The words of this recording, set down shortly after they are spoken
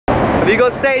you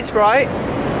got stage fright?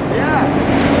 Yeah.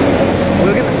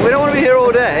 We don't want to be here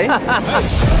all day.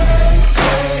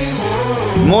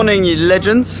 Morning, you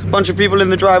legends. Bunch of people in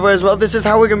the driveway as well. This is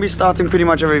how we're going to be starting pretty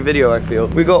much every video, I feel.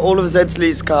 We got all of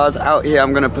Zedsley's cars out here.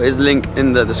 I'm going to put his link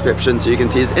in the description so you can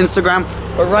see his Instagram.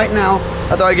 But right now,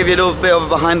 I thought I'd give you a little bit of a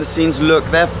behind the scenes look.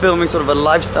 They're filming sort of a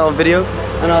lifestyle video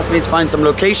and asked me to find some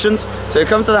locations. So you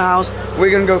come to the house, we're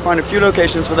going to go find a few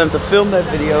locations for them to film their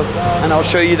video, and I'll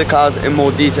show you the cars in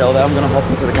more detail. Then I'm going to hop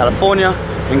into the California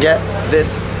and get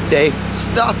this day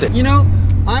started. You know,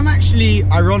 I'm actually,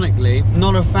 ironically,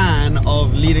 not a fan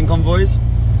of leading convoys,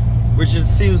 which it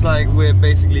seems like we're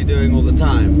basically doing all the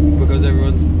time because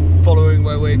everyone's following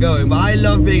where we're going. But I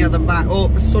love being at the back or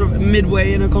sort of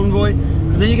midway in a convoy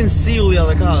because then you can see all the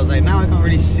other cars. Like now I can't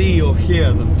really see or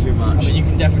hear them too much. But you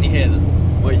can definitely hear them.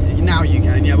 Well, now you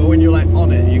can, yeah, but when you're like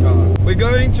on it, you can't. We're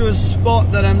going to a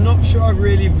spot that I'm not sure I've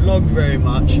really vlogged very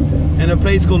much in a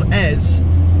place called Ez.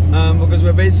 Because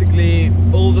we're basically,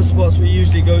 all the spots we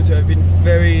usually go to have been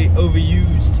very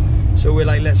overused. So we're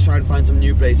like, let's try and find some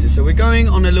new places. So we're going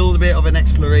on a little bit of an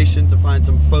exploration to find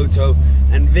some photo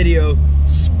and video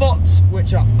spots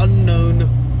which are unknown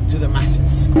to the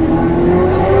masses.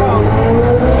 Let's go.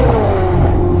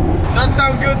 Does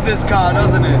sound good, this car,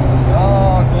 doesn't it?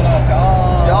 Oh, good ass.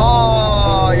 Yeah.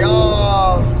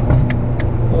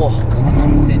 Oh.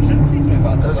 Please move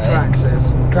out Those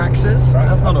craxes. Craxes?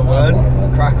 That's not a word.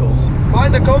 Crackles. Quite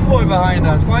the convoy behind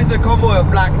us. Quite the convoy of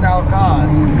blacked out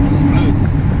cars. This is blue.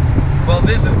 Well,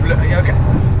 this is blue. Okay.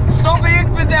 Stop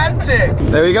being pedantic.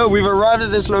 There we go. We've arrived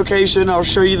at this location. I'll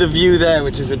show you the view there,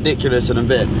 which is ridiculous in a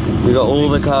bit. We got all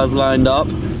the cars lined up.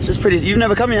 This is pretty. You've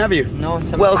never come here, have you? No, it's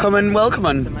amazing. Welcome and welcome.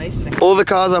 It's amazing. All the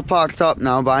cars are parked up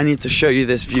now, but I need to show you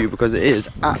this view because it is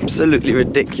absolutely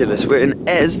ridiculous. We're in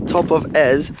Ez, top of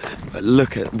Ez, but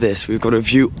look at this. We've got a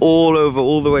view all over,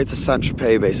 all the way to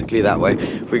Saint-Tropez, basically that way.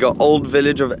 We got old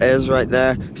village of Ez right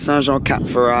there,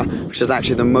 Saint-Jean-Cap-Ferrat, which is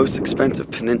actually the most expensive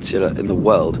peninsula in the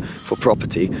world for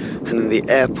property. And then the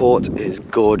airport is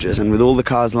gorgeous. And with all the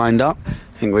cars lined up, I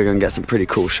think we're gonna get some pretty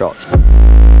cool shots.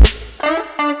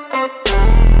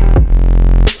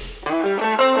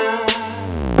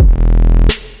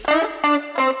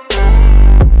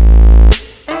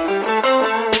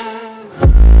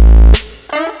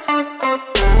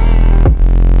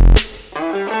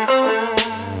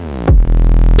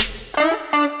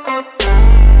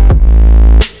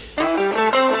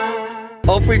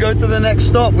 Off we go to the next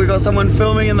stop. We got someone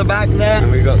filming in the back there,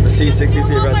 and we got the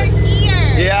C63 right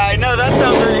there. Yeah, I know, that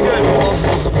sounds really good.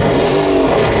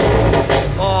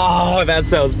 Oh, that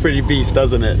sounds pretty beast,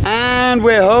 doesn't it? And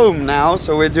we're home now,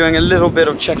 so we're doing a little bit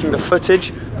of checking the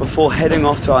footage before heading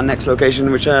off to our next location,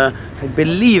 which I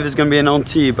believe is going to be in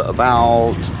Antibes,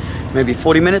 about maybe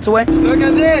 40 minutes away. Look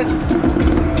at this!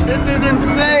 This is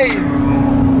insane!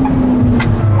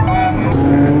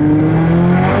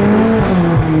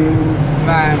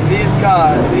 Man, these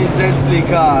cars, these Zedsley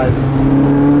cars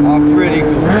are pretty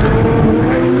cool.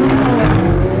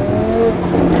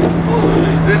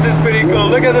 This is pretty cool.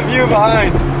 Look at the view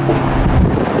behind.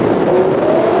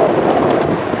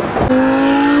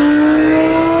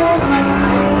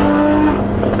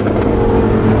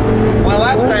 Well,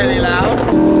 that's fairly loud.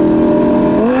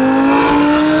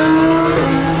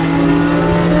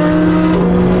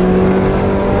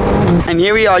 And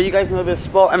here we are. You guys know this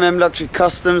spot, Luxury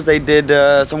Customs. They did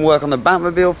some work on the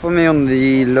Batmobile for me, on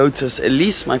the Lotus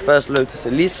Elise, my first Lotus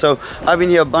Elise. So I've been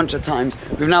here a bunch of times.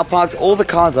 We've now parked all the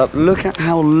cars up. Look at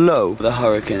how low the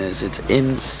Hurricane is. It's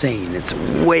insane. It's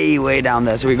way, way down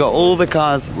there. So we got all the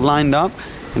cars lined up.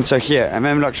 And so here,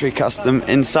 Luxury Custom,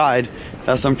 inside,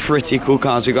 there's some pretty cool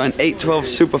cars. We've got an 812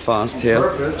 Superfast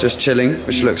here, just chilling,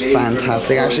 which looks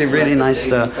fantastic. Actually, really nice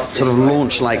sort of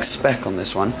launch-like spec on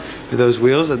this one with those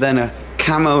wheels. And then a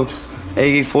camo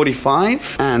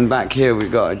AE45. And back here,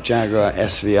 we've got a Jaguar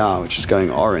SVR, which is going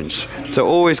orange. So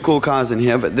always cool cars in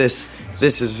here, but this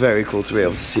is very cool to be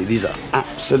able to see. These are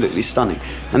absolutely stunning.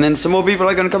 And then some more people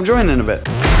are going to come join in a bit.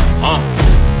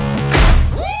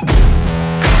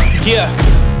 Yeah.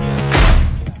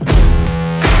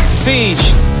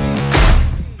 Siege,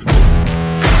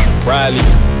 Riley,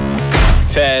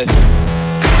 Taz,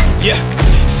 yeah.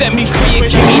 Set me free and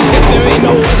keep me dead, there ain't no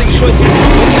other choices.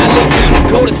 When I lay down to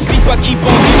go to sleep, I keep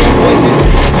on hearing voices.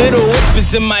 Little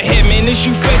whispers in my head, man, is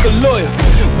you fake a lawyer?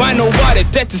 Why no water,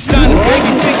 that the sign of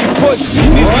baby picking poison.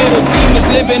 These little demons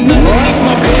living underneath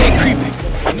my bed creeping.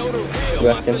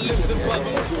 Sebastian.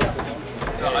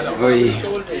 What are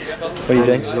you doing?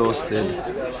 Exhausted.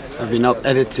 I've been up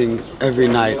editing every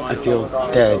night. I feel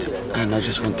dead and I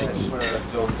just want to eat.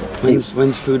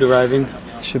 When's food arriving?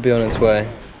 It should be on its way.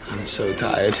 I'm so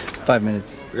tired. 5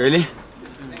 minutes. Really?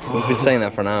 We've been saying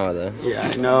that for an hour though. Yeah,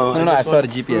 I know. No, I saw the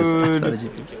GPS. I saw the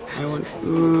GPS. I want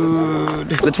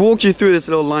food. Let's walk you through this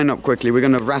little lineup quickly. We're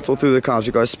gonna rattle through the cars.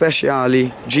 We've got a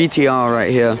Speciale, GTR right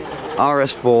here,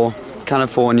 RS4,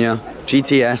 California,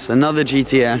 GTS, another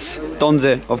GTS,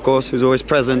 Donze, of course, who's always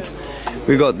present.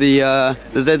 We've got the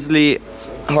Zedsley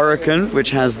Hurricane,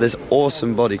 which has this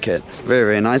awesome body kit. Very,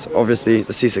 very nice. Obviously,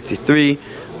 the C63,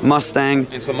 Mustang,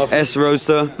 S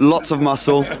Roadster, lots of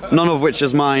muscle, none of which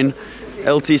is mine.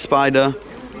 LT Spider,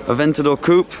 Aventador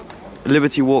Coupe,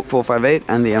 Liberty Walk 458,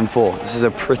 and the M4. This is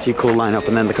a pretty cool lineup,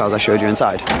 and then the cars I showed you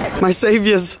inside. My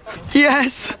saviors!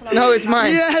 Yes! No, it's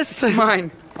mine. Yes! It's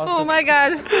mine. Oh my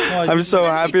god. I'm so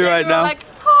happy right now. Like,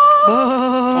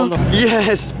 oh. Oh,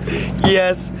 yes!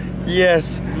 Yes!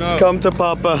 Yes! No. Come to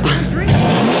Papa.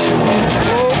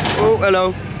 Oh,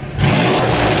 hello.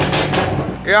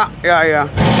 Yeah.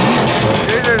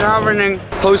 This is happening.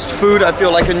 Post food, I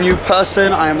feel like a new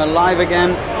person. I am alive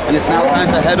again, and it's now time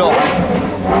to head off.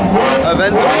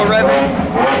 Aventador revving.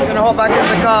 I'm gonna hop back in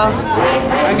the car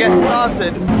and get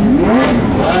started.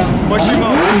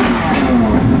 Moshimo.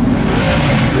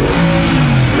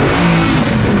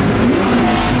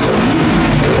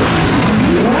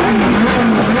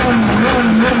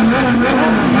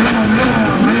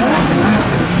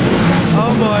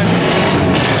 Oh boy.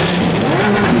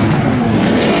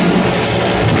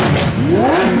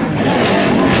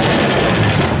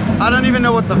 I don't even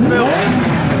know what to film.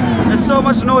 There's so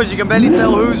much noise you can barely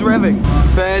tell who's revving.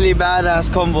 Fairly badass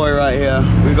convoy right here.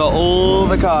 We've got all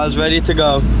the cars ready to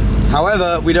go.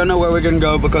 However, we don't know where we're gonna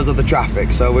go because of the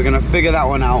traffic, so we're gonna figure that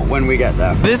one out when we get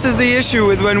there. This is the issue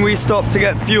with when we stop to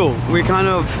get fuel. We kind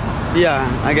of, yeah,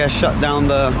 I guess shut down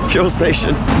the fuel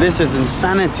station. This is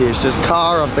insanity. It's just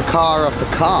car after car after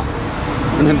car.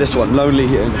 And then this one, lonely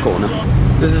here in the corner.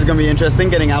 This is gonna be interesting,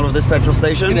 getting out of this petrol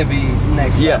station. It's gonna be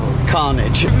next level. Yeah,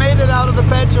 carnage. We've made it out of the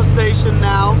petrol station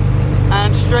now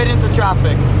and straight into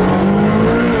traffic.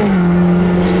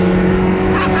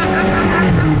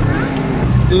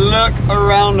 Look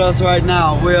around us right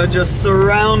now. We are just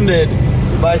surrounded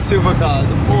by supercars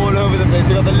all over the place.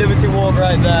 You got the Liberty Walk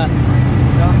right there.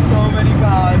 There are so many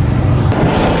cars.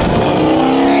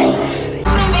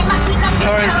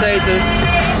 Current status.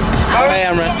 Hey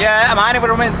Amrit. Yeah, I'm hiding for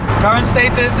a moment. Current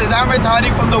status is Amrit's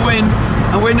hiding from the wind,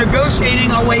 and we're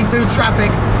negotiating our way through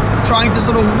traffic, trying to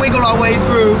sort of wiggle our way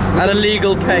through. At a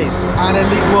legal pace. And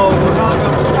we can't go.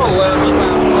 Oh, well,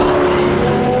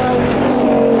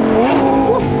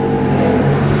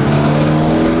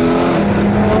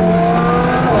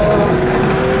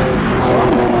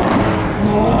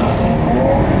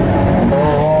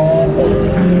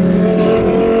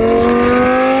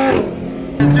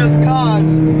 it's just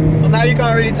cars. Well, now you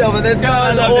can't really tell, but there's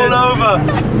cars all over,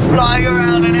 flying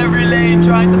around in every lane,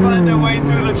 trying to find their way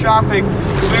through the traffic.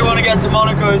 We want to get to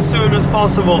Monaco as soon as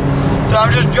possible. So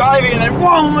I'm just driving, and then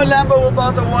whoa, a Lambo will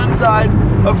pass on one side,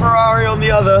 a Ferrari on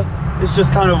the other. It's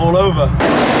just kind of all over.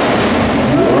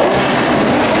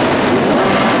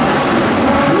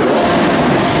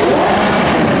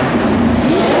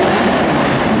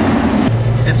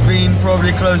 It's been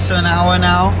probably close to an hour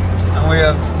now, and we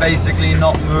have basically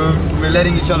not moved. We're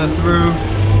letting each other through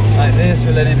like this.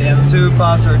 We're letting the M2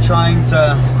 pass. We're trying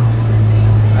to,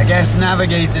 I guess,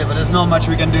 navigate it, but there's not much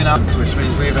we can do now, which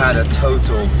means we've had a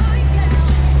total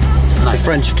The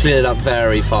French have cleared it up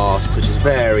very fast, which is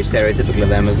very stereotypical of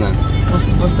them, isn't it?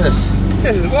 What's this?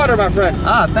 This is water, my friend.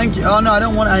 Ah, thank you. Oh no, I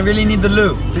don't want it. I really need the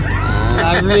loo.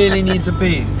 I really need to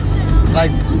pee.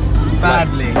 Like,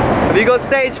 badly. Have you got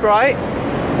stage fright?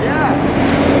 Yeah.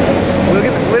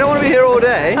 We don't want to be here all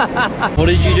day. What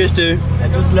did you just do? I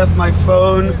just left my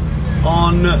phone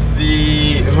on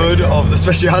the hood of the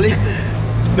Speciale.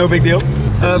 No big deal.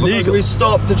 Because we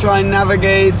stopped to try and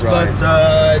navigate, Right.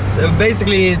 but it's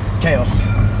basically it's chaos.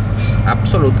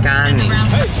 Absolute carnage.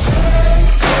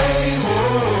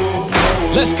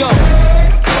 Let's go.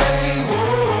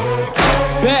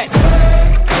 Bet.